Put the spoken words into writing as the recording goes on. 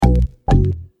Oh,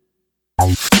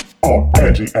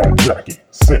 Angie and Jackie,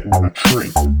 sitting in a tree.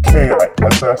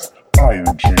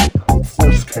 K-I-S-S-I-N-G.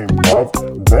 First came love,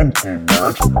 then came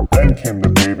marriage, then came the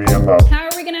baby and love. How are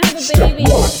we gonna have a Step baby?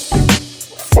 1,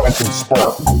 find some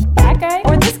sperm. That guy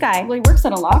or this guy? Well, he works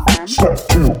at a law firm. Step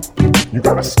 2, you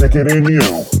gotta stick it in you.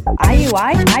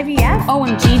 IUI? IVF?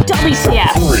 OMG,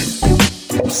 WTF.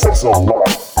 3, obsess a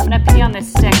lot. I'm gonna pee on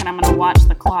this stick and I'm gonna watch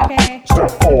the clock. Okay.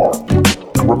 Step 4,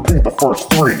 repeat the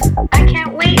first 3. I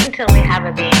can't wait until we have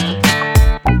a baby.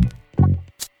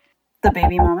 The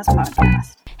Baby Mamas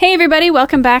Podcast. Hey everybody,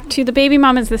 welcome back to the Baby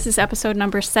Mamas. This is episode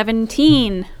number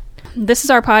 17. This is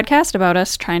our podcast about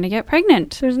us trying to get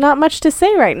pregnant. There's not much to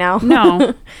say right now.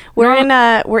 No.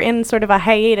 We're in sort of a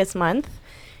hiatus month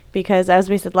because, as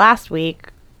we said last week,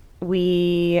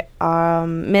 we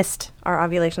missed our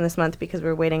ovulation this month because we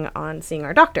were waiting on seeing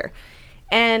our doctor.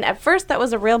 And at first that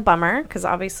was a real bummer because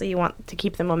obviously you want to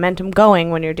keep the momentum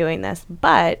going when you're doing this,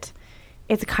 but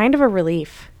it's kind of a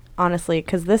relief, honestly,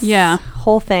 because this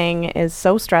whole thing is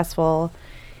so stressful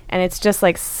and it's just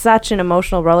like such an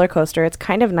emotional roller coaster. It's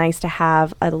kind of nice to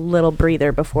have a little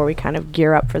breather before we kind of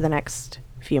gear up for the next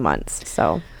few months.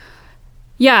 So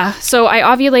Yeah, so I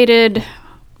ovulated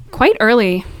quite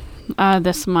early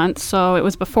this month, so it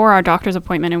was before our doctor's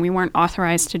appointment and we weren't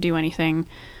authorized to do anything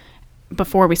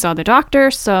before we saw the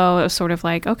doctor, so it was sort of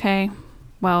like, okay,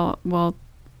 well, we'll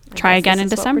try again in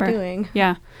December. What we're doing.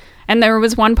 Yeah. And there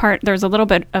was a little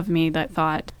bit of me that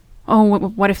thought, oh,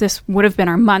 what if this would have been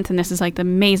our month and this is like the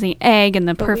amazing egg and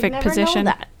the perfect we position?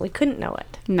 Know that. We couldn't know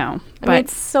it. No. I mean,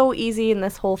 it's so easy in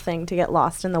this whole thing to get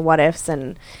lost in the what ifs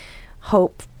and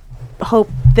hope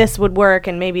this would work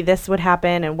and maybe this would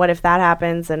happen and what if that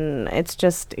happens, and it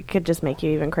could just make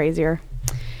you even crazier.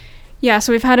 Yeah,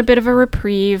 so we've had a bit of a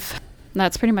reprieve.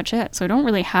 That's pretty much it. So I don't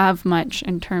really have much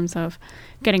in terms of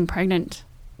getting pregnant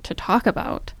to talk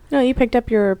about. No, you picked up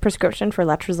your prescription for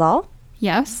letrozole.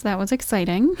 Yes, that was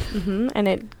exciting. Mm-hmm. And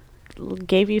it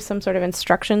gave you some sort of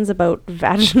instructions about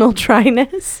vaginal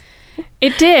dryness.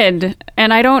 It did.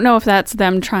 And I don't know if that's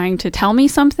them trying to tell me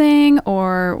something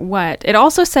or what. It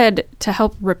also said to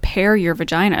help repair your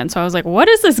vagina. And so I was like, what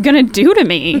is this going to do to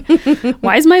me?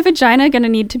 Why is my vagina going to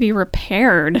need to be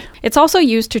repaired? It's also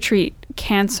used to treat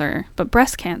cancer, but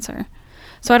breast cancer.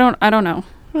 So I don't know.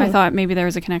 I thought maybe there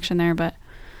was a connection there,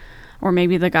 or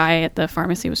maybe the guy at the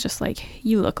pharmacy was just like,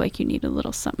 you look like you need a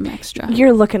little something extra.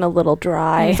 You're looking a little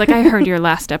dry. He's like, I heard your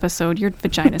last episode. Your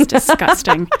vagina's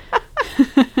disgusting.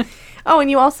 Oh,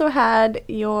 and you also had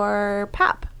your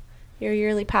PAP, your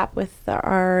yearly PAP with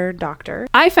our doctor.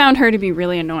 I found her to be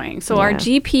really annoying. So our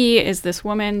GP is this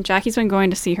woman. Jackie's been going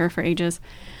to see her for ages.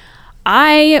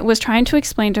 I was trying to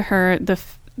explain to her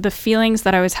the feelings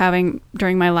that I was having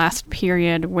during my last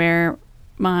period where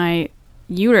my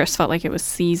uterus felt like it was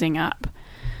seizing up.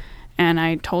 And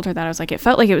I told her that. I was like, it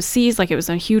felt like it was seized, like it was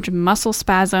a huge muscle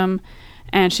spasm.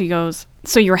 And she goes,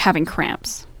 so you were having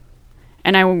cramps?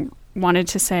 And I wanted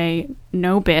to say,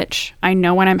 no, bitch. I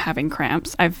know when I'm having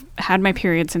cramps. I've had my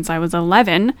period since I was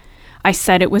 11. I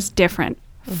said it was different.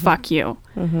 Mm-hmm. Fuck you.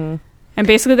 Mm-hmm. And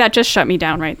basically that just shut me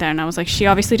down right there. And I was like, she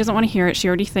obviously doesn't want to hear it. She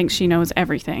already thinks she knows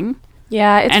everything.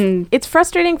 Yeah, it's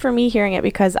frustrating for me hearing it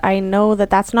because I know that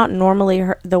that's not normally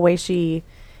the way she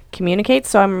communicates.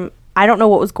 So I don't know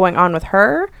what was going on with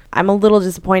her. I'm a little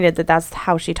disappointed that that's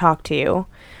how she talked to you.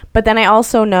 But then I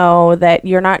also know that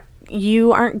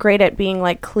you aren't great at being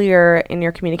like clear in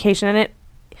your communication, and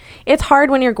it's hard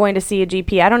when you're going to see a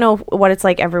GP. I don't know what it's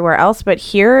like everywhere else, but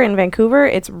here in Vancouver,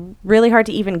 it's really hard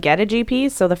to even get a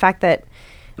GP. So the fact that,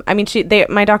 I mean,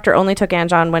 my doctor only took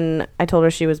Ange on when I told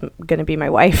her she was going to be my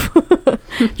wife.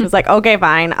 She was like, okay,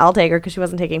 fine, I'll take her, because she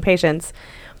wasn't taking patients.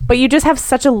 But you just have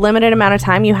such a limited amount of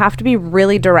time. You have to be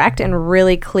really direct and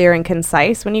really clear and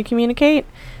concise when you communicate.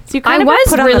 So you kind of was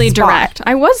put on really the spot. direct.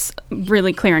 I was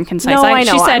really clear and concise. No, I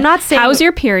know. She said, I'm not saying, how's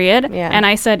your period? Yeah. And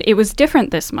I said, it was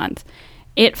different this month.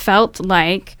 It felt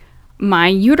like my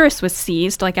uterus was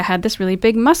seized, like I had this really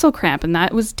big muscle cramp, and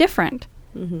that was different.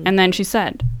 Mm-hmm. And then she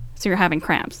said, so you're having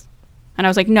cramps? And I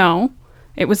was like, no,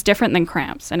 it was different than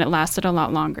cramps, and it lasted a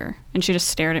lot longer. And she just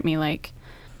stared at me like,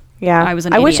 yeah, I was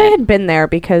an idiot. idiot. Wish I had been there,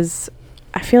 because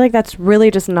I feel like that's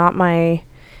really just not my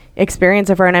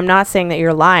experience of her. And I'm not saying that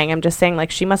you're lying. I'm just saying,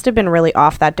 like, she must have been really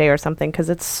off that day or something, because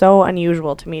it's so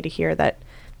unusual to me to hear that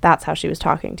that's how she was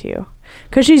talking to you.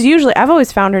 Because I've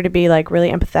always found her to be like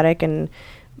really empathetic, and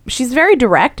she's very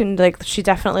direct, and like she's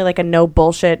definitely like a no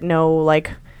bullshit, no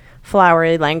like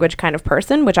flowery language kind of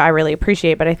person, which I really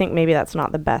appreciate. But I think maybe that's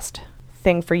not the best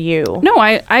thing for you. No,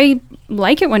 I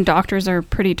like it when doctors are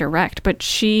pretty direct, but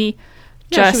she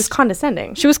was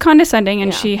condescending. She was condescending,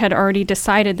 and Yeah. she had already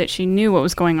decided that she knew what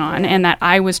was going on, and that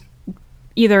I was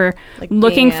either Like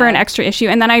looking being for an a- extra issue.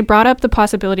 And then I brought up the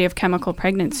possibility of chemical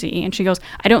pregnancy, and she goes,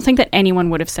 I don't think that anyone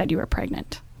would have said you were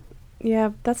pregnant.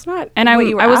 Yeah, that's not And what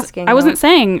you were asking. I wasn't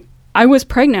saying I was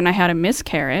pregnant. I had a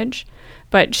miscarriage,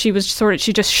 but she was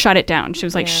she just shut it down. She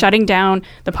was like shutting down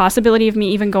the possibility of me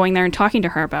even going there and talking to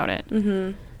her about it.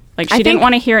 Mm-hmm. Like she didn't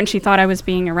want to hear it, and she thought I was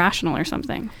being irrational or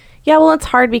something. Yeah, well, it's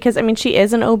hard because, I mean, she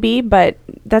is an OB, but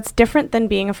that's different than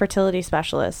being a fertility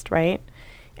specialist, right?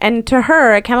 And to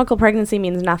her, a chemical pregnancy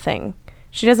means nothing.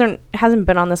 She hasn't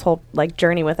been on this whole, like,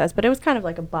 journey with us, but it was kind of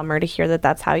like a bummer to hear that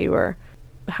that's how you were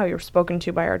spoken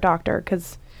to by our doctor,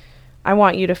 because I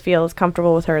want you to feel as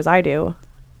comfortable with her as I do.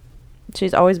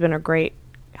 She's always been a great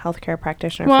healthcare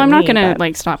practitioner. Well, for I'm not me, going to, but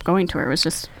like, stop going to her. It was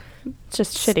just... it's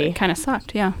just shitty. It kind of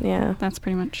sucked, yeah. Yeah. That's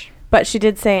pretty much... But she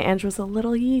did say Ange was a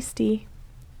little yeasty.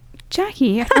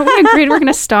 Jackie, I thought we agreed we're going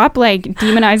to stop, like,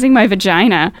 demonizing my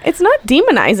vagina. It's not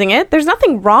demonizing it. There's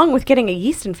nothing wrong with getting a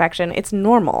yeast infection. It's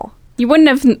normal. You wouldn't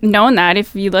have known that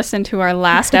if you listened to our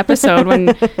last episode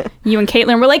when you and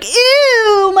Caitlin were like,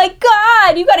 ew, my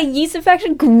God, you got a yeast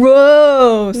infection?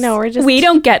 Gross. No, We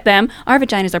don't get them. Our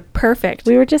vaginas are perfect.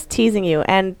 We were just teasing you.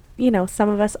 And, you know, some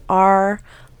of us are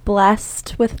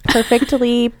blessed with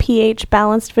perfectly pH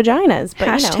balanced vaginas. But,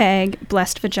 Hashtag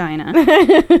blessed vagina.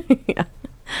 Yeah.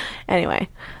 Anyway,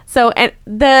 so and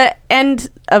the end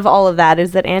of all of that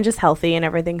is that Ange is healthy and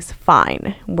everything's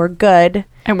fine. We're good.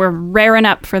 And we're raring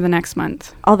up for the next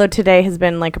month. Although today has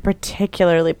been like a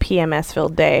particularly PMS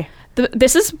filled day.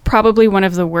 This is probably one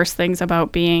of the worst things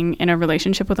about being in a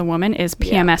relationship with a woman is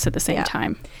PMS at the same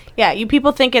time. Yeah, you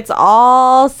people think it's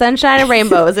all sunshine and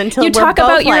rainbows until You we're talk both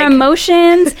about your like,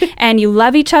 emotions and you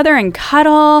love each other and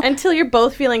cuddle. until you're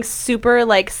both feeling super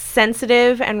like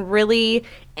sensitive and really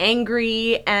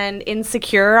angry and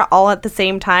insecure all at the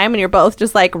same time, and you're both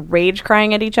just like rage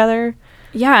crying at each other.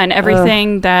 Yeah, and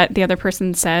everything that the other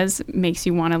person says makes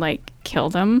you want to like kill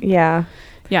them. Yeah.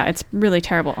 Yeah, it's really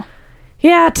terrible.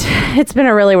 Yeah, it's been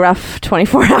a really rough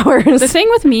 24 hours. The thing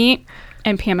with me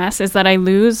and PMS is that I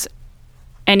lose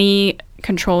any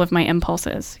control of my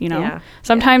impulses, you know? Yeah.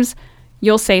 Sometimes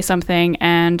you'll say something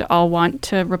and I'll want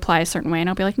to reply a certain way and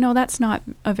I'll be like, no, that's not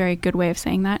a very good way of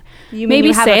saying that. You mean Maybe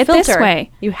you have say a it this filter.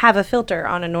 way. You have a filter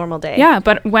on a normal day. Yeah,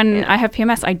 but when I have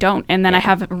PMS, I don't. And then I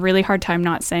have a really hard time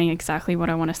not saying exactly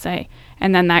what I want to say.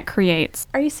 And then that creates...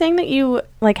 Are you saying that you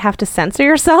like have to censor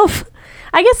yourself?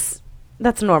 I guess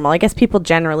that's normal. I guess people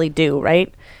generally do,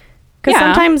 right? Because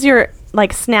sometimes your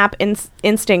like snap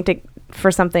instinct for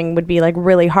something would be like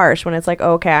really harsh when it's like,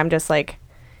 oh, okay, I'm just like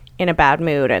in a bad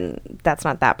mood and that's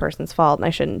not that person's fault and I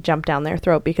shouldn't jump down their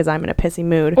throat because I'm in a pissy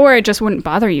mood. Or it just wouldn't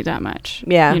bother you that much.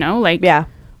 Yeah. You know, like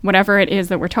whatever it is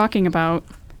that we're talking about,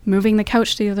 moving the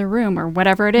couch to the other room or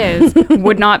whatever it is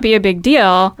would not be a big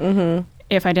deal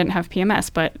if I didn't have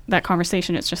PMS. But that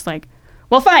conversation, it's just like,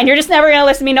 well, fine, you're just never going to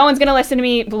listen to me. No one's going to listen to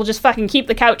me. We'll just fucking keep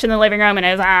the couch in the living room and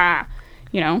it's,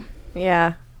 you know?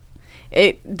 Yeah.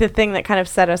 The thing that kind of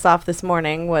set us off this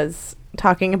morning was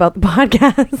talking about the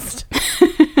podcast.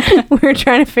 We were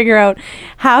trying to figure out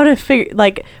how to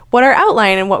like what our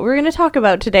outline and what we were going to talk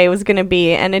about today was going to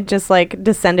be. And it just like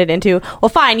descended into, well,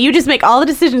 fine, you just make all the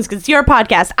decisions because it's your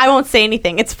podcast. I won't say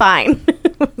anything. It's fine.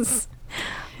 It was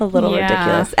a little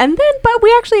ridiculous. And then, but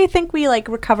we actually, I think we like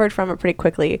recovered from it pretty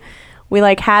quickly. We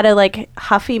like had a like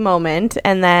huffy moment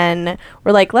and then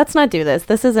we're like, let's not do this.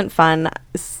 This isn't fun.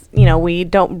 You know, we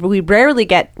rarely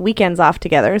get weekends off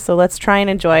together. So let's try and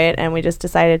enjoy it. And we just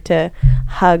decided to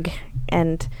hug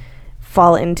and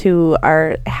fall into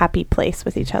our happy place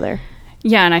with each other.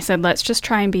 Yeah. And I said, let's just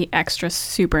try and be extra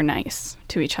super nice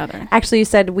to each other. Actually, you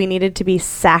said we needed to be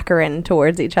saccharine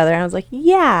towards each other. And I was like,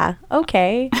 yeah,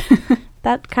 okay.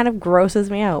 That kind of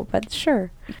grosses me out, but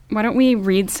sure. Why don't we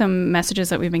read some messages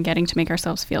that we've been getting to make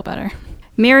ourselves feel better?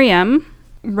 Miriam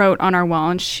wrote on our wall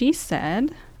and she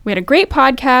said, we had a great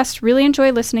podcast. Really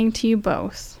enjoy listening to you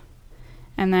both.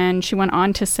 And then she went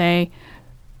on to say,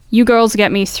 you girls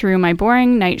get me through my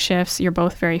boring night shifts. You're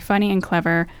both very funny and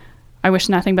clever. I wish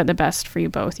nothing but the best for you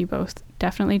both. You both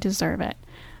definitely deserve it.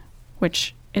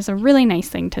 Which is a really nice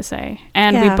thing to say.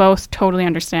 And we both totally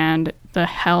understand the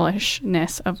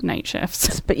hellishness of night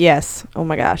shifts. But yes. Oh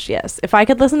my gosh, yes. If I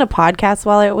could listen to podcasts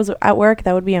while I was at work,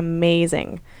 that would be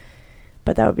amazing.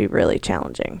 But that would be really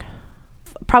challenging.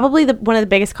 Probably one of the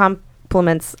biggest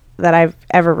compliments that I've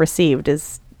ever received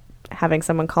is having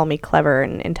someone call me clever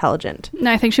and intelligent.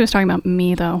 No, I think she was talking about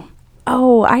me, though.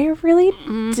 Oh, I really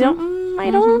don't. I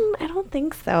don't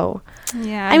think so.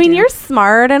 Yeah, I mean, you're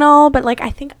smart and all, but like, I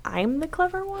think I'm the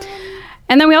clever one.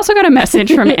 And then we also got a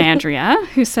message from Andrea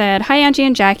who said, hi, Angie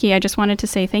and Jackie. I just wanted to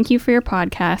say thank you for your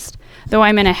podcast. Though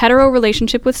I'm in a hetero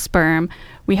relationship with sperm,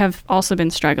 We have also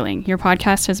been struggling. Your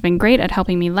podcast has been great at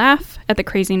helping me laugh at the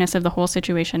craziness of the whole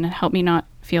situation and help me not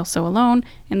feel so alone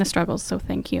in the struggles. So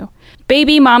thank you.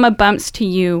 Baby mama bumps to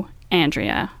you,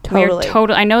 Andrea.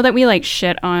 Totally. I know that we like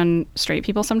shit on straight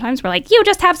people sometimes. We're like, you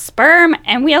just have sperm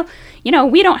and we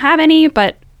don't have any.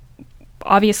 But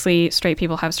obviously straight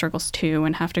people have struggles too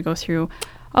and have to go through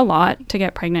a lot to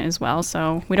get pregnant as well.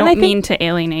 So we don't mean to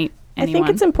alienate anyone. I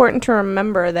think it's important to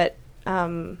remember that,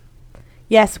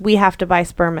 yes, we have to buy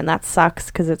sperm and that sucks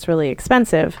because it's really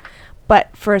expensive.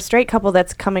 But for a straight couple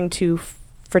that's coming to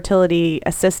fertility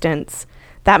assistance,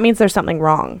 that means there's something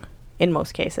wrong in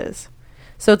most cases.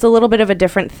 So it's a little bit of a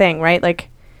different thing, right? Like,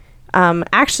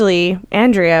 actually,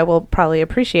 Andrea will probably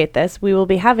appreciate this. We will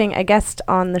be having a guest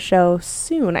on the show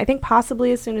soon. I think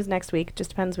possibly as soon as next week.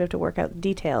 Just depends. We have to work out the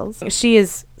details. She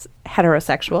is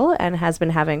heterosexual and has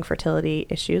been having fertility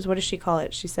issues. What does she call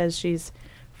it? She says she's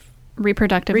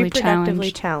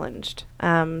reproductively challenged.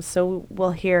 So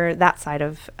we'll hear that side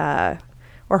of,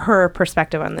 or her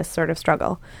perspective on this sort of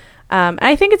struggle. And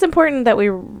I think it's important that we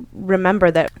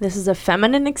remember that this is a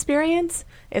feminine experience.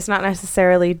 It's not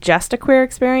necessarily just a queer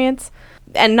experience.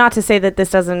 And not to say that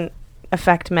this doesn't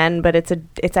affect men, but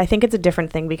I think it's a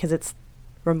different thing because it's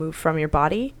removed from your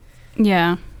body.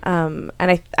 Yeah. And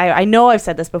I know I've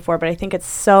said this before, but I think it's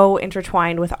so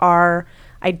intertwined with our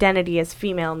identity as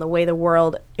female and the way the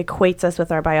world equates us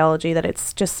with our biology that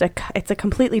it's just it's a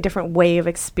completely different way of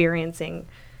experiencing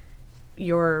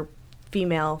your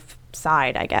female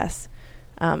side, I guess.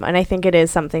 And I think it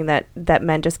is something that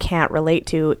men just can't relate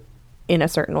to in a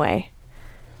certain way.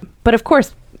 But of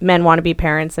course, men want to be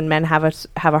parents and men have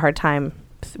a hard time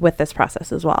with this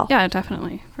process as well. Yeah,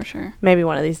 definitely, for sure. Maybe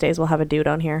one of these days we'll have a dude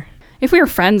on here. If we were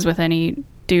friends with any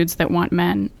dudes that want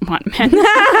men.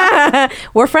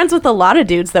 We're friends with a lot of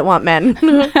dudes that want men.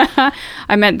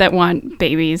 I meant that want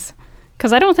babies.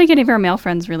 Because I don't think any of our male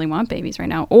friends really want babies right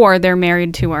now. Or they're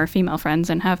married to our female friends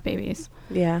and have babies.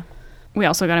 Yeah. We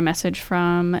also got a message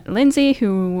from Lindsay,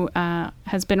 who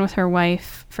has been with her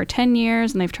wife for 10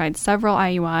 years, and they've tried several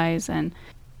IUIs, and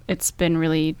it's been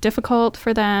really difficult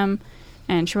for them.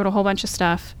 And she wrote a whole bunch of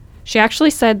stuff. She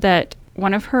actually said that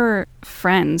one of her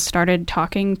friends started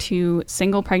talking to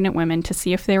single pregnant women to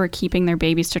see if they were keeping their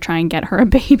babies to try and get her a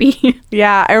baby.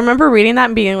 Yeah, I remember reading that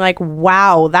and being like,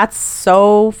 wow, that's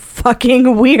so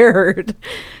fucking weird.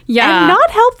 Yeah. And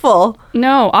not helpful.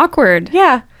 No, awkward.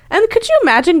 Yeah. And could you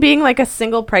imagine being like a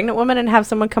single pregnant woman and have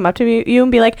someone come up to you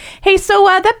and be like, hey, so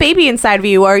that baby inside of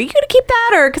you, are you going to keep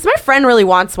that? Or because my friend really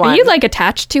wants one. Are you like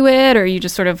attached to it, or are you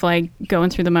just sort of like going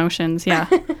through the motions? Yeah.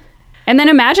 And then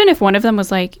imagine if one of them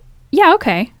was like, yeah,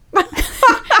 okay.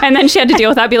 And then she had to deal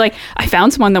with that, be like, I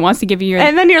found someone that wants to give you your...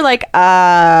 And then you're like,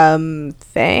 thanks.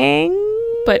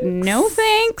 But no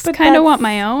thanks. Kind of want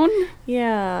my own.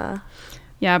 Yeah.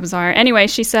 Yeah, bizarre. Anyway,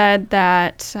 she said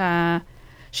that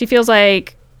she feels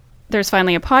like there's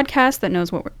finally a podcast that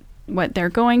knows what they're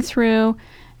going through.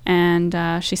 And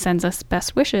she sends us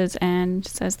best wishes and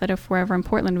says that if we're ever in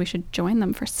Portland, we should join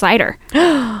them for cider.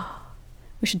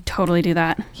 We should totally do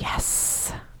that.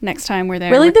 Yes. Next time we're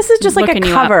there. Really, this is just like a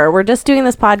cover. We're just doing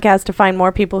this podcast to find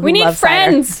more people who love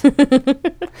friends.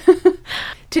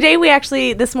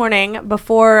 Today, this morning,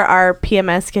 before our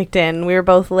PMS kicked in, we were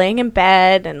both laying in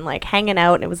bed and like hanging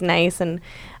out, and it was nice. And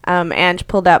Ange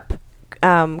pulled up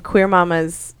Queer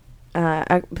Mama's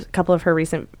a couple of her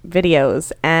recent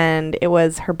videos, and it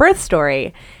was her birth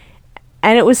story,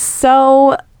 and it was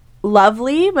so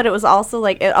lovely. But it was also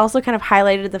like it also kind of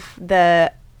highlighted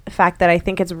the fact that I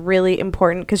think it's really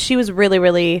important because she was really,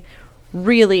 really,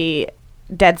 really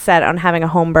dead set on having a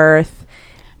home birth.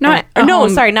 Not a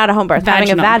home birth.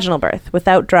 Having a vaginal birth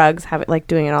without drugs,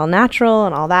 doing it all natural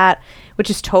and all that, which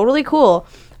is totally cool.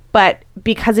 But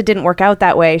because it didn't work out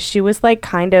that way, she was like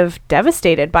kind of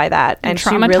devastated by that, and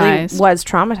she really was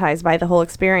traumatized by the whole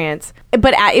experience.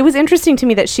 But it was interesting to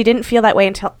me that she didn't feel that way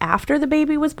until after the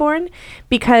baby was born,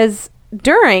 because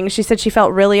she said she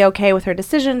felt really okay with her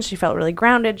decision. She felt really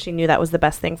grounded. She knew that was the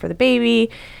best thing for the baby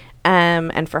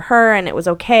and for her, and it was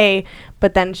okay.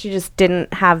 But then she just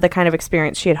didn't have the kind of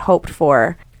experience she had hoped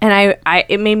for. And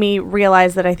it made me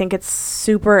realize that I think it's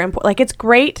super important. Like, it's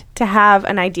great to have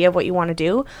an idea of what you want to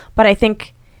do, but I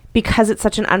think because it's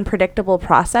such an unpredictable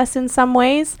process in some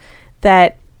ways,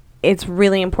 that it's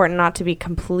really important not to be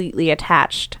completely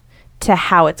attached to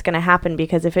how it's going to happen,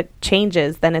 because if it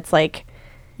changes, then it's like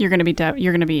you're going to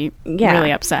be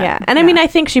really upset. Yeah. And I mean, I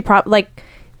think she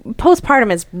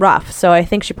postpartum is rough, so I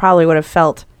think she probably would have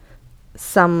felt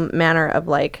some manner of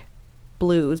like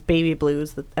blues, baby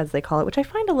blues, as they call it, which I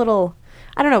find a little,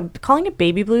 I don't know, calling it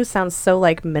baby blues sounds so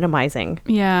like minimizing.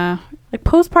 Yeah. Like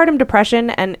postpartum depression,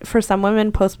 and for some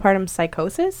women, postpartum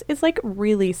psychosis is like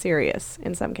really serious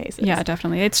in some cases. Yeah,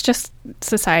 definitely. It's just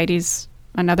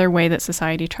another way that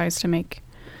society tries to make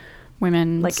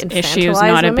women's Like issues infantilize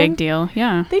not a women? big deal.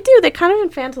 Yeah. They do. They kind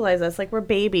of infantilize us. Like we're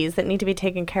babies that need to be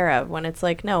taken care of, when it's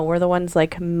like, no, we're the ones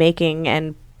like making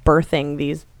and birthing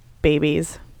these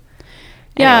babies.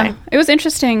 Yeah, Anyway. it was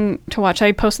interesting to watch.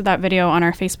 I posted that video on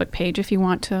our Facebook page if you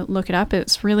want to look it up.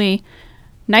 It's really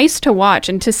nice to watch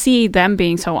and to see them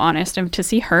being so honest, and to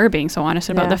see her being so honest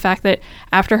about Yeah. the fact that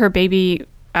after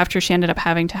she ended up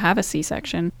having to have a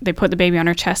C-section, they put the baby on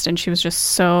her chest and she was just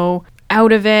so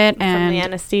out of it. From And the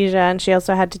anesthesia, and she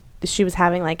also she was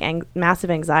having like massive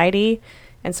anxiety,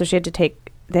 and so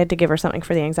they had to give her something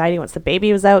for the anxiety once the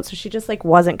baby was out, so she just like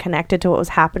wasn't connected to what was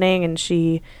happening, and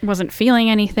she wasn't feeling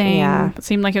anything. Yeah. It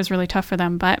seemed like it was really tough for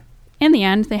them. But in the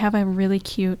end, they have a really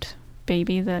cute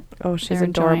baby that she's they're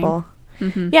enjoying. adorable.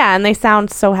 Mhm. Yeah, and they sound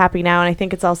so happy now, and I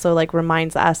think it's also like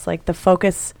reminds us like the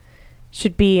focus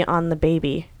should be on the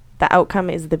baby. The outcome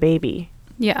is the baby,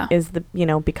 Yeah. is the,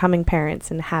 becoming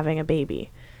parents and having a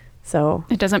baby. So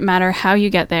It doesn't matter how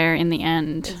you get there in the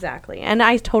end. exactly. And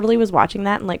I totally was watching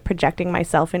that and like projecting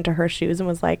myself into her shoes and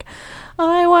was like, oh,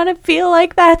 I want to feel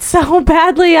like that so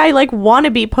badly. I like want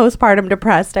to be postpartum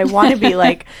depressed. I want to be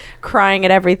like crying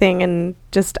at everything, and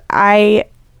just I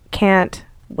can't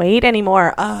wait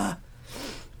anymore.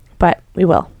 But we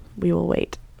will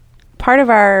wait. Part of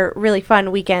our really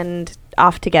fun weekend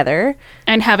off together.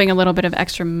 And having a little bit of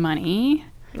extra money.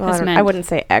 Well, I wouldn't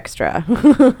say extra.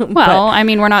 Well, I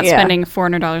mean, we're not yeah. spending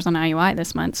 $400 on IUI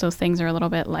this month, so things are a little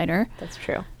bit lighter. That's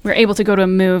true. We were able to go to a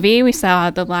movie. We saw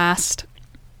the last,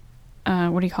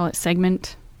 what do you call it,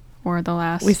 segment? Or the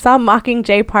last... We saw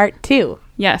Mockingjay Part 2.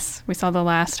 Yes, we saw the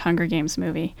last Hunger Games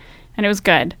movie. And it was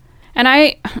good. And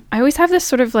I always have this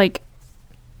sort of like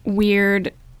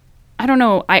weird... I don't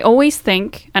know. I always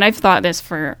think, and I've thought this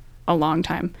for a long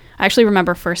time. I actually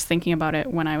remember first thinking about it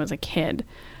when I was a kid,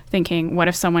 thinking, what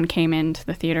if someone came into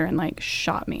the theater and like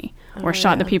shot me or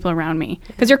shot the people around me?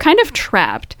 Because you're kind of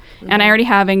trapped. And I already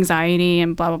have anxiety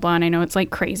and blah, blah, blah. And I know it's like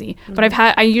crazy. But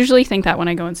I usually think that when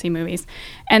I go and see movies.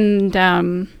 And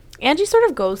Angie sort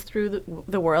of goes through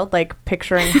the world, like,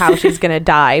 picturing how she's going to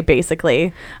die,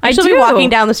 basically. I She'll be do. walking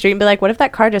down the street and be like, what if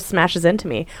that car just smashes into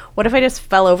me? What if I just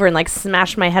fell over and, like,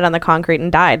 smashed my head on the concrete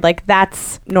and died? Like,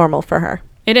 that's normal for her.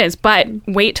 it is. But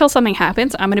wait till something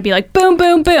happens. I'm going to be like, boom,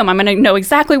 boom, boom. I'm going to know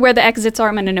exactly where the exits are.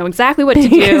 I'm going to know exactly what to do.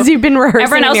 Because you've been rehearsing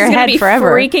Everyone else in your is going head to be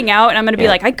forever. freaking out. And I'm going to be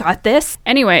like, I got this.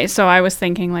 Anyway, so I was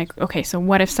thinking like, okay, so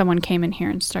what if someone came in here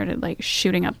and started like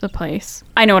shooting up the place?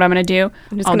 I know what I'm going to do.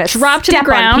 I'm just I'll gonna drop to the step on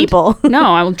ground. people.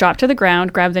 No, I will drop to the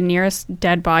ground, grab the nearest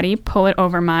dead body, pull it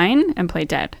over mine, and play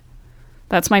dead.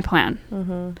 That's my plan.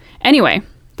 Mm-hmm. Anyway,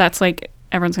 that's like,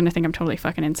 everyone's going to think I'm totally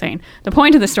fucking insane. The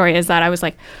point of the story is that I was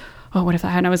like, oh, what if that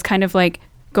happened? I was kind of like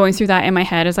going through that in my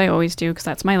head, as I always do, because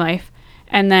that's my life.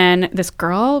 And then this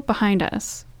girl behind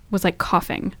us was like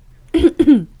coughing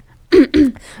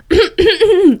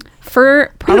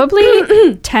for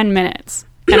probably 10 minutes.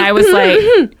 And I was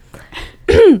like,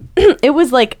 It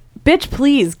was like, bitch,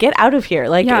 please get out of here.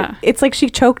 Like, Yeah. it's like she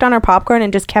choked on her popcorn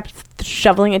and just kept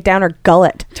shoveling it down her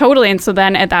gullet. totally. And so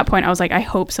then at that point, I was like, I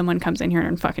hope someone comes in here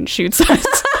and fucking shoots us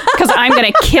because I'm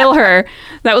going to kill her.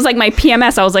 That was like my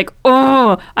PMS. I was like,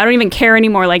 oh, I don't even care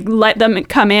anymore. Like, let them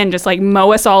come in, just like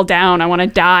mow us all down. I want to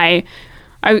die.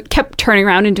 I kept turning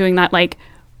around and doing that, like,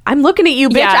 I'm looking at you,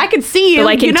 bitch. Yeah. I can see you. The,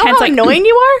 like, you know intense, how like, annoying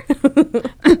you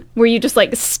are? where you just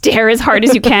like stare as hard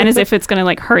as you can as if it's going to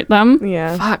like hurt them.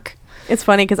 Yeah. Fuck. It's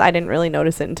funny because I didn't really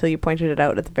notice it until you pointed it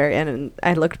out at the very end, and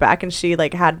I looked back and she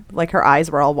like had like her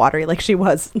eyes were all watery, like she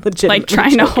was legitimately Like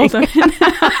trying to hold them in.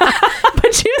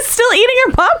 but she was still eating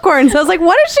her popcorn. So I was like,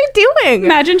 "What is she doing?"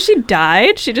 Imagine she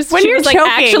died. She When she you're was like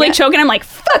choking. actually choking. I'm like,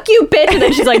 fuck you, bitch. And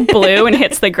then she's like blue and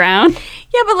hits the ground.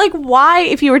 Yeah, but like, why,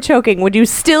 if you were choking, would you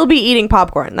still be eating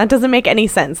popcorn? That doesn't make any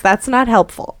sense. That's not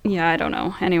helpful. Yeah, I don't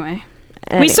know. Anyway.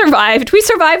 Anyway. We survived. We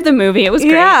survived the movie. It was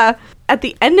great. Yeah. At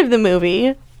the end of the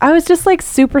movie, I was just like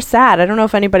super sad. I don't know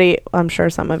if anybody, I'm sure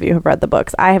some of you have read the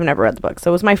books. I have never read the books.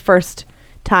 So it was my first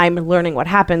time learning what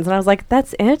happens. And I was like,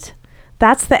 that's it?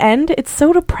 That's the end? It's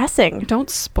so depressing. Don't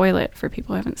spoil it for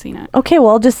people who haven't seen it. Okay, well,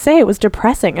 I'll just say it was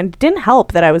depressing, and it didn't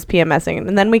help that I was PMSing.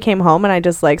 And then we came home and I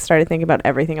just like started thinking about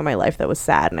everything in my life that was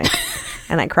sad,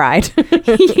 and I cried.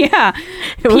 Yeah.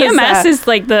 was, PMS is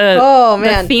like the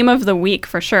man. theme of the week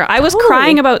for sure. I was Totally.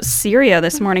 crying about Syria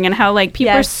this morning and how like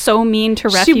people are Yes. so mean to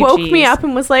She refugees. woke me up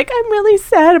and was like, I'm really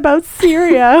sad about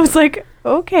Syria. I was like,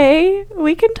 okay,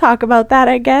 we can talk about that,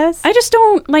 I guess. I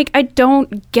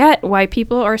don't get why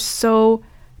people are so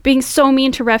being so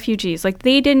mean to refugees. Like,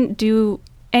 they didn't do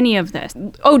any of this.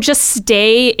 Oh, just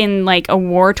stay in like a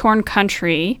war-torn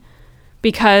country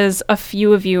because a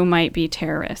few of you might be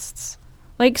terrorists.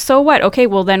 Like, so what? Okay,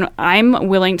 well then I'm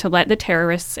willing to let the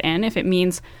terrorists in if it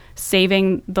means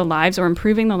saving the lives or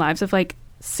improving the lives of like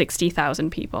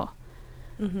 60,000 people.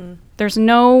 Mm-hmm. There's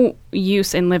no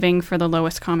use in living for the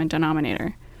lowest common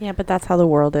denominator. Yeah, but that's how the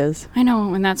world is. I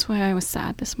know, and that's why I was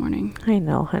sad this morning. I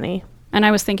know, honey. And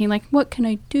I was thinking, like, what can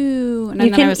I do? And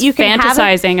then I was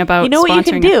fantasizing about You know what you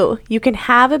can sponsoring do? You can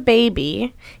have a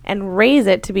baby and raise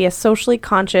it to be a socially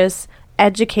conscious,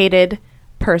 educated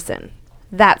person.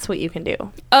 That's what you can do.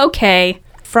 Okay.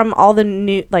 From all the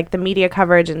new, like the media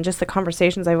coverage and just the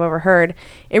conversations I've overheard,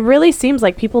 it really seems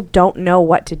like people don't know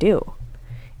what to do.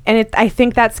 And I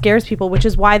think that scares people, which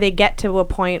is why they get to a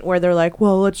point where they're like,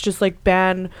 well, let's just like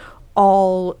ban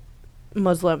all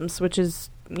Muslims, which is,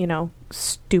 you know,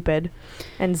 stupid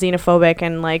and xenophobic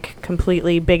and like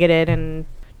completely bigoted and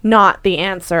not the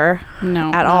answer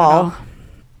at all.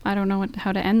 I don't know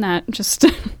how to end that. Just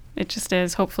it just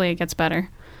is. Hopefully it gets better.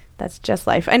 That's just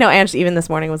life. I know Ange even this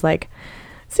morning was like,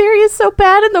 Syria is so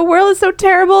bad and the world is so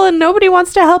terrible and nobody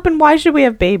wants to help and why should we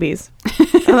have babies?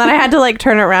 And then I had to like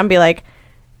turn it around and be like,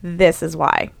 this is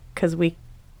why. Because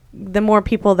the more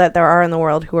people that there are in the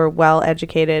world who are well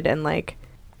educated and like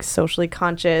socially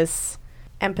conscious,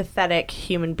 empathetic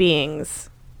human beings,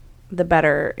 the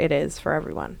better it is for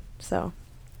everyone. So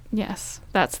yes,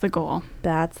 that's the goal.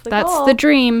 That's goal. The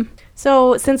dream.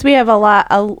 So since we have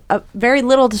a very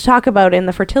little to talk about in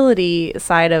the fertility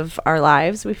side of our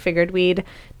lives, we figured we'd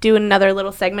do another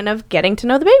little segment of getting to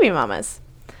know the baby mamas.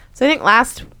 So I think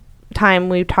last time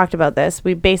we talked about this,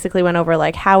 we basically went over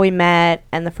like how we met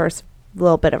and the first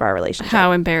little bit of our relationship.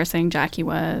 How embarrassing Jackie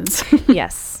was.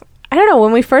 Yes. I don't know,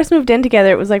 when we first moved in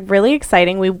together, it was like really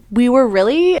exciting. We were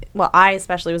really, well, I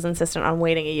especially was insistent on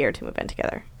waiting a year to move in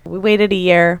together. We waited a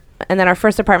year, and then our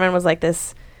first apartment was like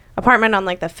this apartment on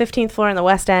like the 15th floor in the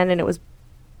West End, and it was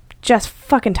just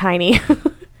fucking tiny.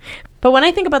 But when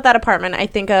I think about that apartment, I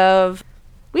think of,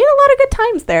 we had a lot of good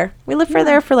times there. We lived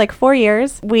there for like 4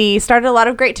 years. We started a lot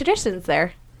of great traditions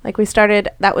there. Like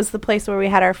that was the place where we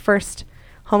had our first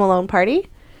Home Alone party,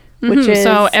 which is...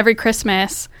 So every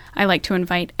Christmas, I like to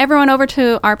invite everyone over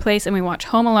to our place and we watch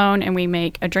Home Alone and we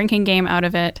make a drinking game out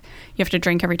of it. You have to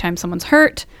drink every time someone's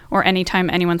hurt or anytime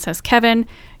anyone says Kevin.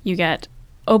 You get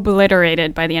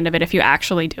obliterated by the end of it if you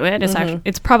actually do it.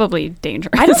 It's probably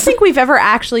dangerous. I don't think we've ever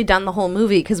actually done the whole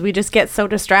movie because we just get so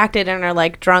distracted and are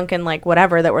like drunk and like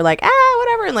whatever that we're like,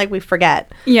 whatever, and like we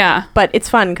forget. Yeah. But it's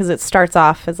fun because it starts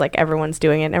off as like everyone's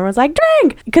doing it and everyone's like,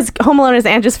 drink! Because Home Alone is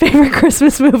Angie's favorite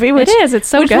Christmas movie. Which, it is. It's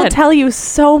so good. Which will tell you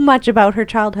so much about her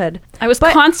childhood. I was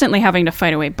constantly having to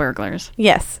fight away burglars.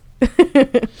 Yes.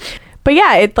 But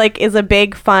yeah, it like is a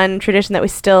big fun tradition that we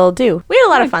still do. We had a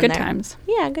lot of fun good there. Times.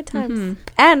 Yeah, good times. Mm-hmm.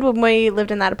 And when we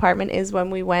lived in that apartment is when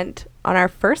we went on our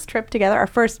first trip together, our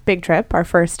first big trip, our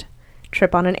first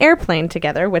trip on an airplane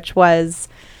together, which was,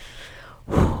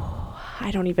 I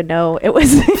don't even know. It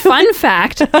was... Fun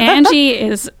fact, Angie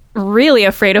is really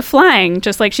afraid of flying,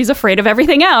 just like she's afraid of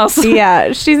everything else.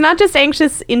 Yeah, she's not just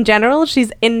anxious in general,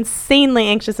 she's insanely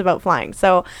anxious about flying.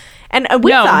 So... And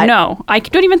we thought... No. I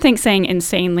don't even think saying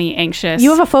insanely anxious.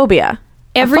 You have a phobia.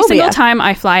 Every single time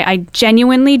I fly, I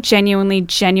genuinely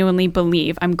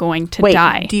believe I'm going to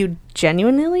die. Do you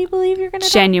genuinely believe you're going to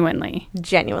die?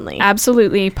 Genuinely.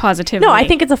 Absolutely, positively. No, I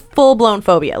think it's a full-blown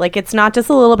phobia. Like, it's not just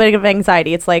a little bit of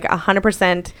anxiety. It's like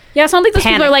 100%. Yeah, it's not like those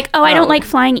people are like, I don't like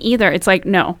flying either. It's like,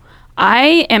 no.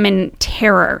 I am in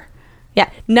terror. Yeah,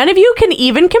 none of you can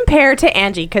even compare to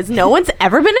Angie because no one's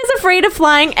ever been as afraid of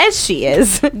flying as she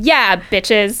is. Yeah,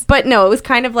 bitches. But no, it was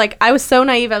kind of like, I was so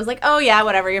naive. I was like, oh yeah,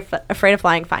 whatever, you're afraid of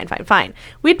flying, fine.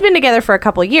 We'd been together for a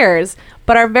couple years,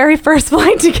 but our very first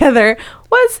flight together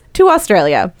was to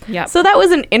Australia. Yeah. So that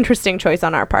was an interesting choice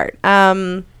on our part.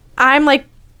 I'm like,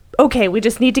 okay, we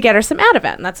just need to get her some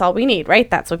Ativan. That's all we need,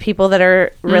 right? That's what people that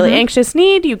are really anxious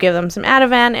need. You give them some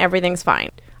Ativan, everything's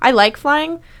fine. I like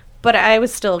flying, but I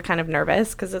was still kind of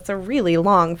nervous because it's a really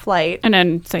long flight. And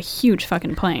then it's a huge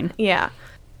fucking plane. Yeah.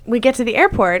 We get to the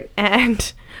airport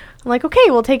and I'm like, okay,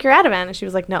 we'll take your Ativan. And she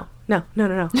was like, no. I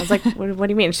was like, what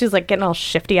do you mean? She was like getting all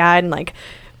shifty-eyed and like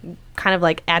kind of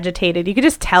like agitated. You could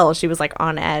just tell she was like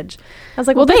on edge. I was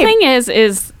like, well, the thing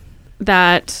is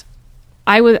that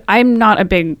I'm not a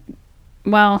big...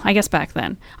 Well, I guess back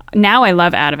then. Now I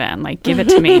love Ativan. Like, give it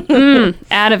to me.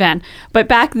 Ativan. But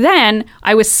back then,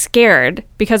 I was scared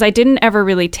because I didn't ever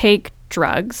really take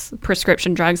drugs,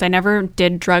 prescription drugs. I never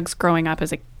did drugs growing up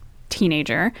as a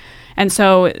teenager. And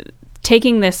so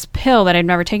taking this pill that I'd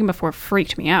never taken before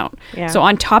freaked me out. Yeah. So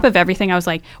on top of everything, I was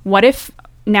like, what if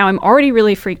now I'm already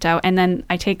really freaked out, and then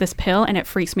I take this pill and it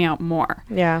freaks me out more.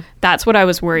 Yeah. That's what I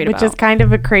was worried about. Which is kind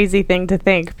of a crazy thing to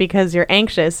think, because you're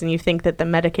anxious and you think that the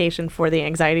medication for the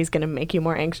anxiety is going to make you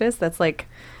more anxious. That's like...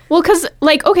 Well, because,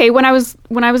 like, okay, when I was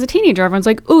a teenager, everyone's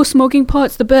like, oh, smoking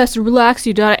pot's the best, relax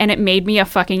you, and it made me a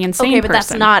fucking insane Okay, but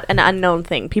person. that's not an unknown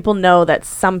thing. People know that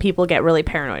some people get really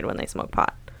paranoid when they smoke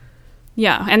pot.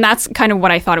 Yeah, and that's kind of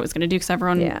what I thought it was going to do, because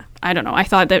everyone, Yeah. I don't know, I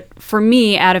thought that for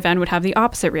me, Ativan would have the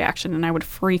opposite reaction, and I would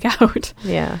freak out.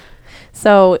 Yeah.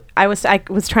 So I was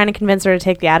trying to convince her to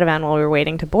take the Ativan while we were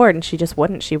waiting to board, and she just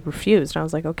wouldn't. She refused. And I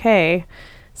was like, okay.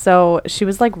 So she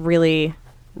was like really,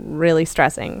 really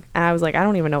stressing. And I was like, I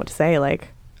don't even know what to say. Like,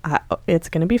 it's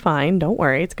going to be fine. Don't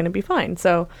worry. It's going to be fine.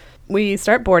 So we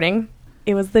start boarding.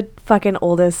 It was the fucking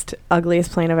oldest,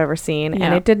 ugliest plane I've ever seen. Yeah.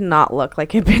 And it did not look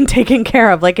like it had been taken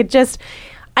care of. Like, it just,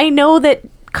 I know that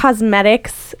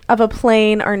cosmetics of a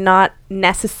plane are not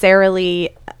necessarily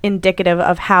indicative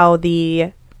of how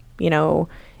the, you know,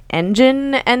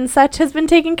 engine and such has been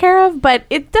taken care of, but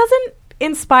it doesn't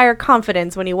inspire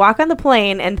confidence when you walk on the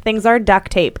plane and things are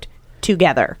duct taped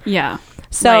together. Yeah.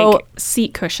 So like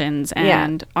seat cushions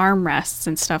and armrests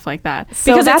and stuff like that.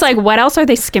 So Because it's that's- like, what else are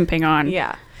they skimping on?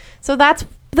 yeah. So that's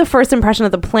the first impression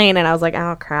of the plane, and I was like,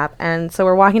 oh crap. And so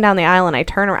we're walking down the aisle, and I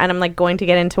turn around, and I'm like going to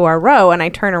get into our row, and I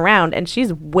turn around, and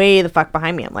she's way the fuck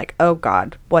behind me. I'm like, oh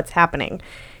god, what's happening?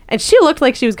 And she looked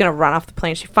like she was gonna run off the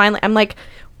plane. She finally, I'm like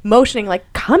motioning,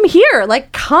 like, come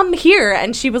here,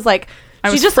 and she was like, I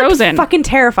she was just frozen. looked fucking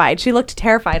terrified. She looked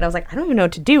terrified. I was like, I don't even know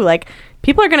what to do. Like,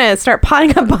 people are gonna start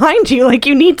piling up behind you. Like,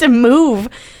 you need to move.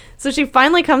 So she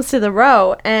finally comes to the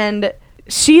row, and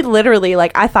she literally,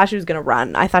 like, I thought she was gonna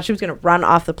run. I thought she was gonna run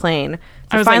off the plane. So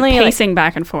I was finally, like pacing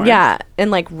back and forth. yeah, and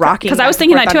like rocking. Because I was back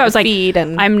and thinking forth that too. on I was her like, feet,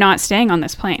 and I'm not staying on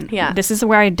this plane. Yeah. This is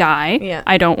where I die. Yeah.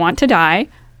 I don't want to die.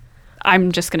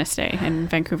 I'm just going to stay in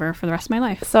Vancouver for the rest of my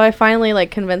life. so I finally like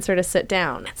convinced her to sit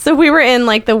down. So we were in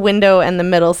like the window and the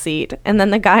middle seat, and then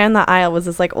the guy on the aisle was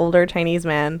this like older Chinese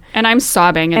man, And I'm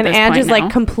sobbing at and this Ange point is now.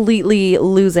 like completely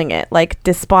losing it, like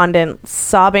despondent,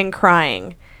 sobbing,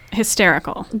 crying.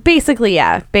 Hysterical. Basically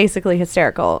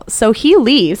hysterical. So he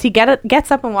leaves. He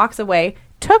gets up and walks away.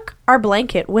 Took our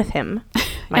blanket with him, And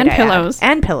might I add. pillows.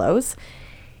 and pillows,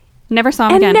 Never saw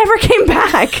him and again. never came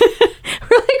back.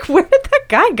 We're like, where did that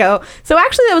guy go? So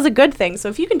actually, that was a good thing. So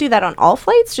if you can do that on all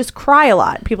flights, just cry a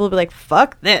lot. People will be like,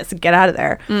 fuck this, get out of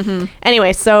there. Mm-hmm.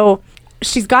 Anyway, so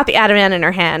she's got the Ativan in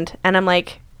her hand, and I'm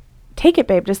like, take it,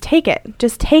 babe, just take it.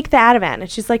 Just take the Ativan. And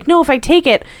she's like, no, if I take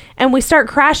it and we start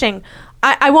crashing,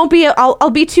 I won't be,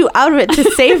 I'll be too out of it to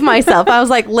save myself. I was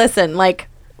like, listen, like,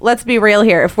 let's be real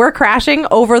here. If we're crashing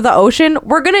over the ocean,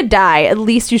 we're going to die. At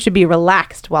least you should be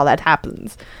relaxed while that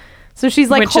happens. So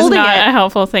she's like Which is holding not it. a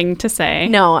helpful thing to say.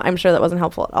 No, I'm sure that wasn't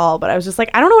helpful at all. But I was just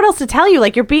like, I don't know what else to tell you.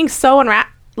 Like, you're being so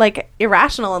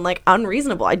irrational and like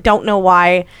unreasonable. I don't know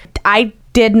why. I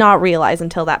did not realize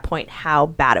until that point how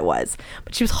bad it was.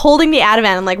 But she was holding the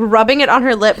Ativan and like rubbing it on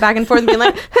her lip back and forth and being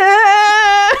like,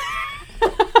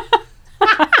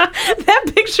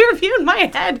 that picture of you in my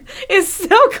head is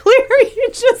so clear. You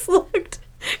just looked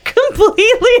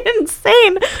completely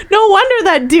insane. No wonder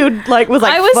that dude like was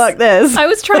like, fuck this. I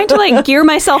was trying to like gear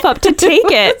myself up to take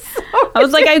it. I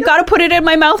was like, I got to put it in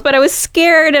my mouth, but I was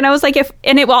scared, and I was like,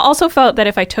 and it also felt that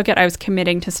if I took it, I was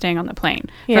committing to staying on the plane.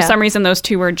 Yeah. For some reason, those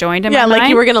two were joined in Yeah, my like mind.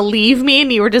 you were gonna leave me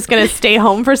and you were just gonna stay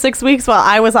home for 6 weeks while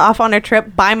I was off on a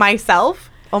trip by myself.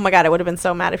 Oh my god, I would have been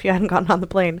so mad if you hadn't gotten on the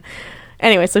plane.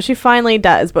 Anyway, so she finally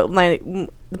does, but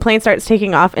the plane starts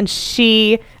taking off, and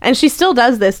she still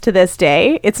does this to this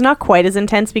day. It's not quite as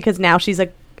intense because now she's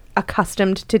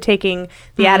accustomed to taking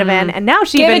the Ativan, and now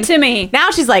Give it to me. Now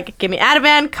she's like, give me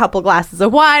Ativan, couple glasses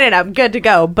of wine, and I'm good to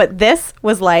go. But this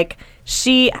was like,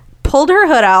 she pulled her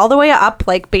hood all the way up,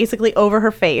 like basically over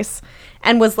her face,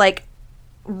 and was like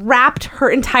wrapped her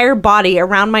entire body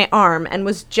around my arm and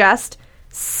was just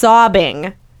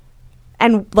sobbing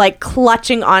and like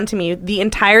clutching onto me the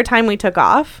entire time we took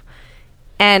off,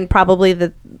 and probably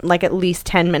at least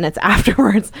 10 minutes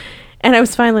afterwards. And I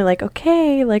was finally like,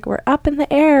 okay, like, we're up in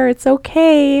the air, it's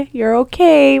okay, you're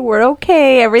okay, we're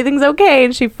okay, everything's okay.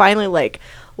 And she finally like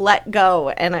let go,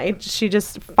 and she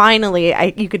just finally,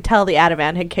 you could tell the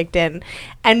Ativan had kicked in.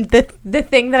 And the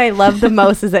thing that I love the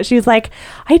most is that she's like,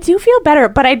 I do feel better,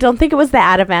 but I don't think it was the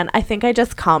Ativan. I think I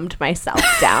just calmed myself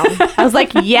down. I was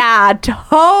like, yeah,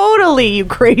 totally, you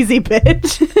crazy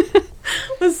bitch.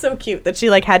 It was so cute that she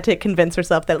like had to convince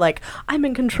herself that like, I'm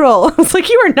in control. I was like,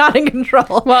 you are not in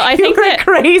control. Well, I think you're that- a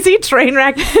crazy train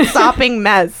wreck sopping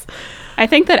mess. I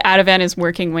think that Ativan is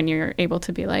working when you're able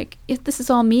to be like, if this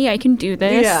is all me, I can do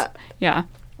this. Yeah. Yeah.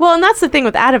 Well, and that's the thing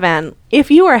with Ativan. If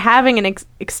you are having an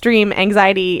extreme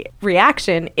anxiety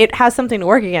reaction, it has something to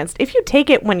work against. If you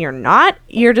take it when you're not,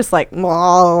 you're just like,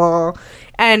 "Mwah."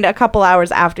 And a couple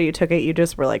hours after you took it, you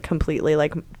just were like completely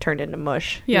like turned into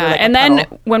mush. You Yeah, were like a and then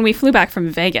puddle. when we flew back from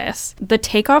Vegas, the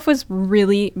takeoff was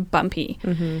really bumpy.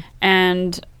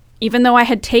 And even though I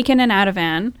had taken an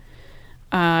Ativan,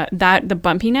 the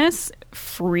bumpiness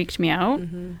freaked me out.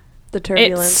 The It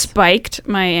turbulence. spiked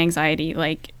my anxiety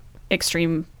like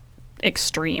extreme.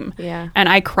 Yeah. And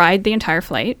I cried the entire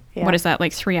flight. Yeah. What is that,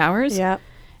 like 3 hours? Yeah.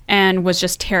 And was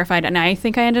just terrified. And I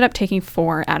think I ended up taking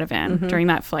 4 Ativan during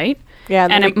that flight. Yeah.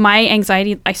 And my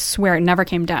anxiety, I swear, it never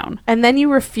came down. And then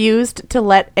you refused to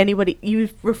let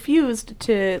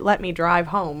me drive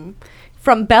home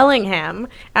from Bellingham.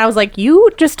 And I was like, you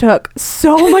just took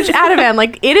so much Ativan.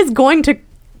 Like, it's going to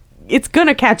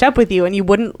catch up with you. And you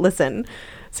wouldn't listen.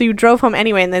 So you drove home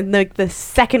anyway. And then the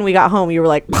second we got home, you were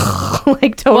like,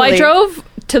 like totally. Well, I drove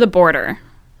to the border.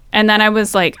 And then I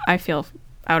was like, I feel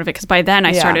out of it. Because by then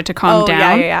I started to calm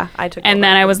down. Yeah. I took And over.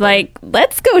 then I was like,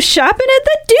 let's go shopping at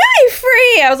the duty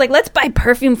free. I was like, let's buy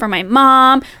perfume for my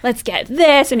mom. Let's get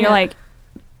this. And you're like,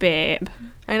 babe.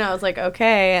 I know. I was like,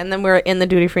 okay. And then we were in the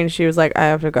duty free and she was like, I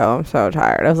have to go. I'm so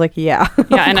tired. I was like, yeah.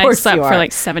 Yeah, and of I course slept you for are.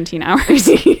 like 17 hours.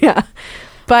 Yeah.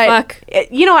 But Fuck.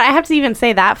 you know what? I have to even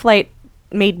say that flight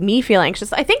made me feel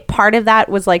anxious. I think part of that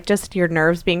was like just your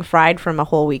nerves being fried from a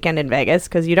whole weekend in Vegas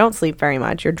because you don't sleep very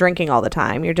much. You're drinking all the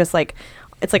time. You're just like,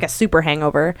 it's like a super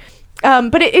hangover.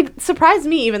 But it surprised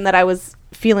me even that I was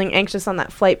feeling anxious on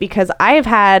that flight because I have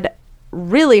had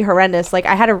really horrendous, like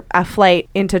I had a flight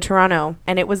into Toronto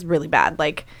and it was really bad.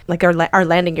 Like our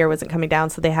landing gear wasn't coming down,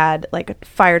 so they had like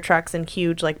fire trucks and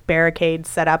huge like barricades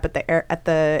set up at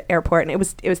the airport, and it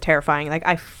was terrifying. Like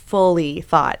I fully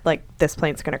thought like this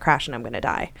plane's gonna crash and I'm gonna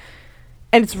die.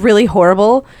 And it's really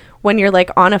horrible when you're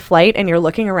like on a flight and you're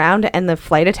looking around and the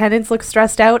flight attendants look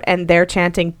stressed out and they're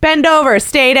chanting, bend over,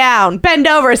 stay down, bend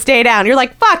over, stay down. You're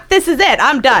like, fuck, this is it,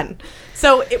 I'm done.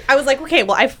 So I was like, okay,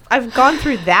 well, I've gone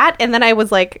through that, and then I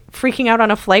was like freaking out on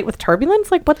a flight with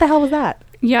turbulence. Like, what the hell was that?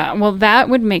 Yeah, well, that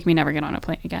would make me never get on a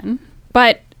plane again.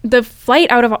 But the flight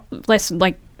out of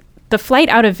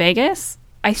Vegas,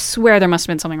 I swear there must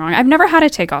have been something wrong. I've never had a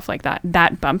takeoff like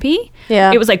that bumpy.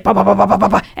 Yeah. It was like, bah, bah, bah, bah, bah, bah,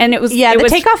 bah. And it was, Yeah, it the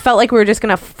was, takeoff felt like we were just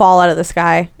gonna fall out of the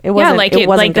sky. It wasn't. yeah, like it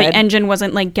wasn't the good. engine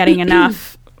wasn't like getting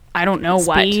enough. I don't know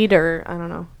what. Speed or I don't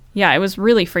know. Yeah, it was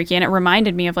really freaky, and it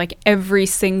reminded me of like every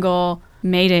single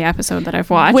Mayday episode that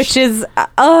I've watched. Which is,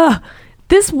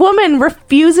 this woman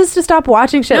refuses to stop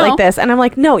watching shit No. like this, and I'm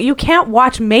like, no, you can't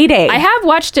watch Mayday. I have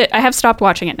watched it. I have stopped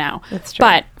watching it now. That's true.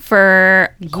 But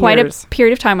for quite a Years.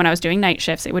 period of time when I was doing night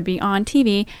shifts, it would be on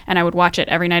TV, and I would watch it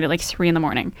every night at like 3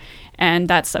 a.m. And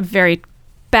that's a very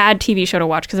bad TV show to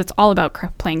watch because it's all about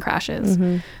plane crashes.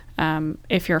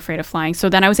 If you're afraid of flying. So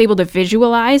then I was able to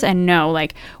visualize and know,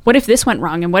 like, what if this went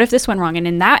wrong? And what if this went wrong? And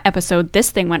in that episode, this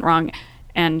thing went wrong.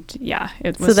 And yeah,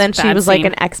 it was So then she bad was like scene.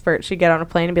 an expert. She'd get on a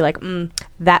plane and be like,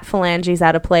 that phalange's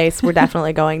out of place. We're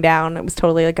definitely going down. It was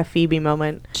totally like a Phoebe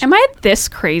moment. Am I this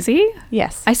crazy?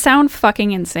 Yes. I sound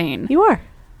fucking insane. You are.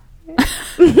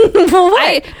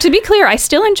 To be clear, I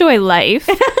still enjoy life,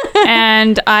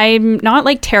 and I'm not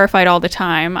like terrified all the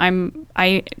time.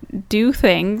 I do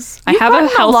things. I have a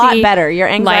gotten healthy lot better. Your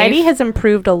anxiety life. has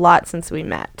improved a lot since we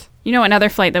met. You know, another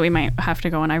flight that we might have to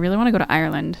go on. I really want to go to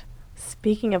Ireland.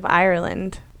 Speaking of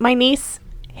Ireland, my niece,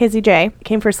 Hizzy J,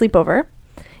 came for a sleepover,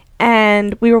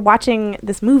 and we were watching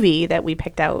this movie that we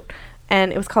picked out,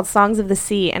 and it was called Songs of the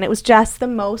Sea, and it was just the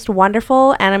most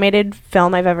wonderful animated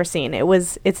film I've ever seen.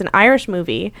 It's an Irish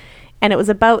movie, and it was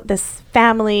about this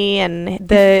family, and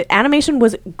the animation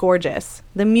was gorgeous.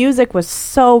 The music was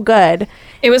so good.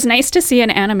 It was nice to see an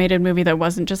animated movie that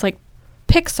wasn't just like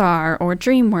Pixar or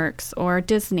DreamWorks or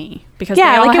Disney, because they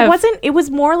all like have it was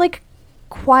more like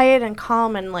quiet and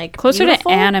calm and like closer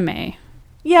beautiful. to anime.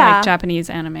 Yeah. Like Japanese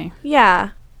anime.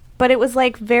 Yeah, but it was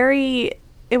like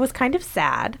it was kind of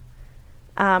sad,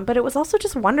 but it was also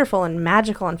just wonderful and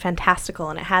magical and fantastical,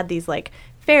 and it had these like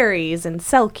fairies and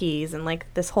selkies and like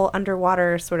this whole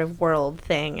underwater sort of world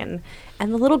thing, and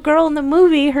the little girl in the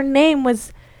movie, her name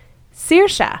was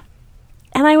Saoirse.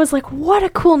 And I was like, what a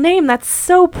cool name. That's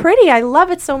so pretty. I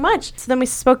love it so much. So then we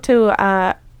spoke to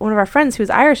one of our friends who's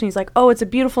Irish, and he's like, oh, it's a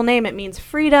beautiful name. It means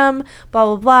freedom, blah,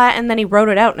 blah, blah. And then he wrote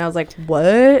it out, and I was like, what?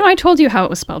 No, I told you how it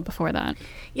was spelled before that.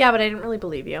 Yeah, but I didn't really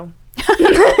believe you.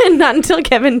 Not until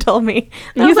Kevin told me.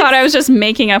 And I You was thought like, I was just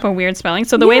making up a weird spelling.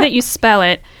 So the way Yeah. that you spell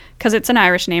it, because it's an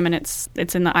Irish name and it's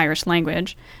in the Irish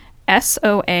language,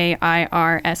 Soairse,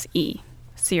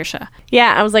 Saoirse.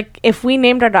 yeah, I was like, if we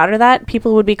named our daughter that,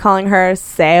 people would be calling her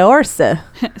Saoirse.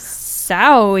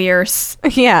 Sawyers.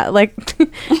 Yeah, like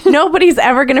nobody's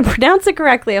ever going to pronounce it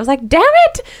correctly. I was like, damn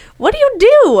it, what do you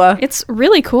do? It's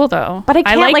really cool though. But I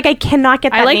can't, I cannot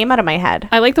get that name out of my head.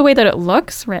 I like the way that it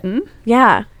looks written.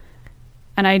 Yeah.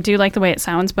 And I do like the way it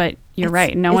sounds, but you're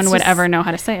right. No one would ever know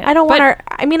how to say it. I don't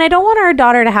want our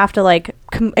daughter to have to like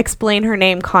explain her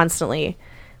name constantly.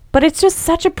 But it's just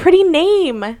such a pretty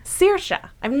name. Saoirse.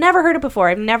 I've never heard it before.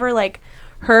 I've never like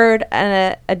heard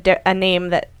a name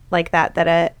that like that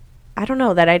I don't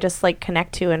know, that I just like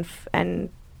connect to and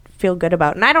feel good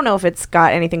about. And I don't know if it's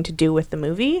got anything to do with the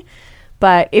movie,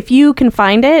 but if you can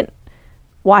find it,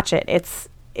 watch it. It's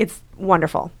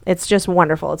wonderful. It's just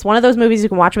wonderful. It's one of those movies you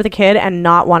can watch with a kid and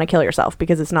not want to kill yourself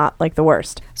because it's not like the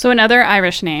worst. So another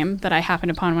Irish name that I happened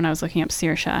upon when I was looking up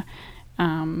Saoirse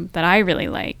that I really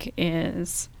like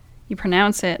is, you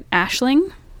pronounce it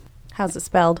Aisling. How's it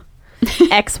spelled?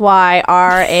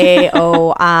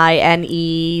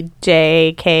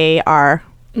 XYRAOINEJKR.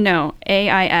 No,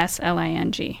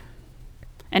 AISLING.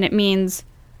 And it means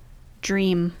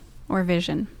dream or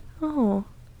vision. Oh,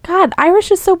 God, Irish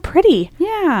is so pretty.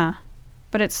 Yeah.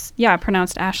 But it's,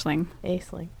 pronounced Aisling.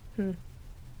 Aisling.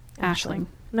 Aisling.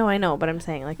 No, I know, but I'm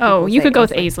saying like. Oh, you could go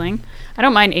with Aisling. I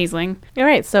don't mind Aisling. All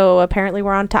right, so apparently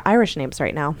we're on to Irish names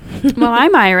right now. Well,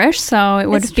 I'm Irish, so it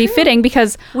would be fitting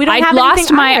because I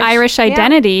lost my Irish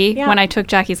identity when I took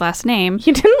Jackie's last name.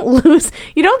 You didn't lose.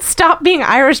 You don't stop being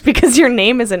Irish because your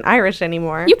name isn't Irish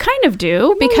anymore. You kind of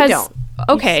do because. You don't.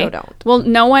 Okay. You so don't. Well,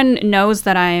 no one knows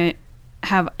that I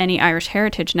have any Irish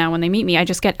heritage now when they meet me. I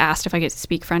just get asked if I get to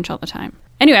speak French all the time.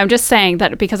 Anyway, I'm just saying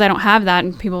that because I don't have that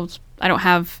and I don't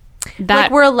have that.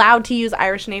 Like we're allowed to use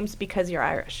Irish names because you're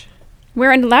Irish.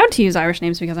 We're allowed to use Irish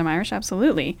names because I'm Irish,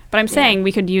 absolutely. But I'm saying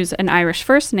we could use an Irish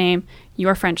first name.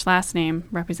 Your French last name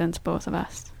represents both of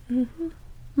us.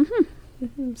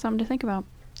 Something to think about.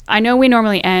 I know we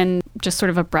normally end just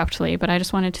sort of abruptly, but I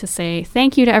just wanted to say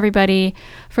thank you to everybody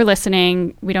for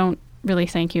listening. We don't really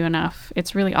thank you enough.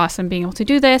 It's really awesome being able to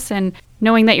do this and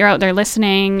knowing that you're out there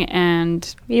listening,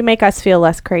 and you make us feel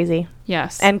less crazy.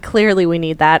 Yes. And clearly we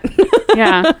need that.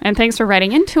 Yeah. And thanks for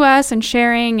writing into us and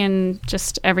sharing, and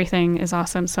just everything is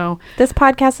awesome. So this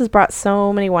podcast has brought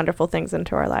so many wonderful things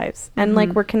into our lives. And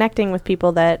like we're connecting with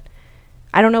people that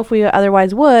I don't know if we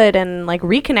otherwise would, and like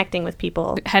reconnecting with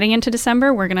people. Heading into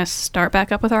December, we're going to start back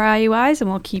up with our IUIs, and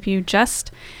we'll keep you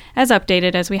just as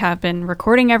updated as we have been,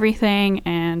 recording everything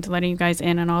and letting you guys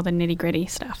in on all the nitty gritty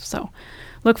stuff. So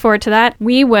look forward to that.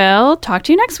 We will talk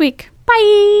to you next week.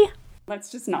 Bye. Let's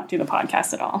just not do the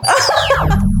podcast at all.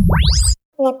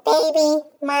 The Baby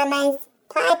Mamas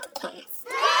Podcast.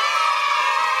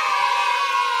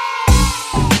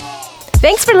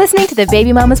 Thanks for listening to the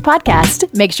Baby Mamas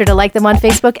Podcast. Make sure to like them on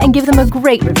Facebook and give them a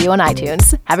great review on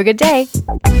iTunes. Have a good day.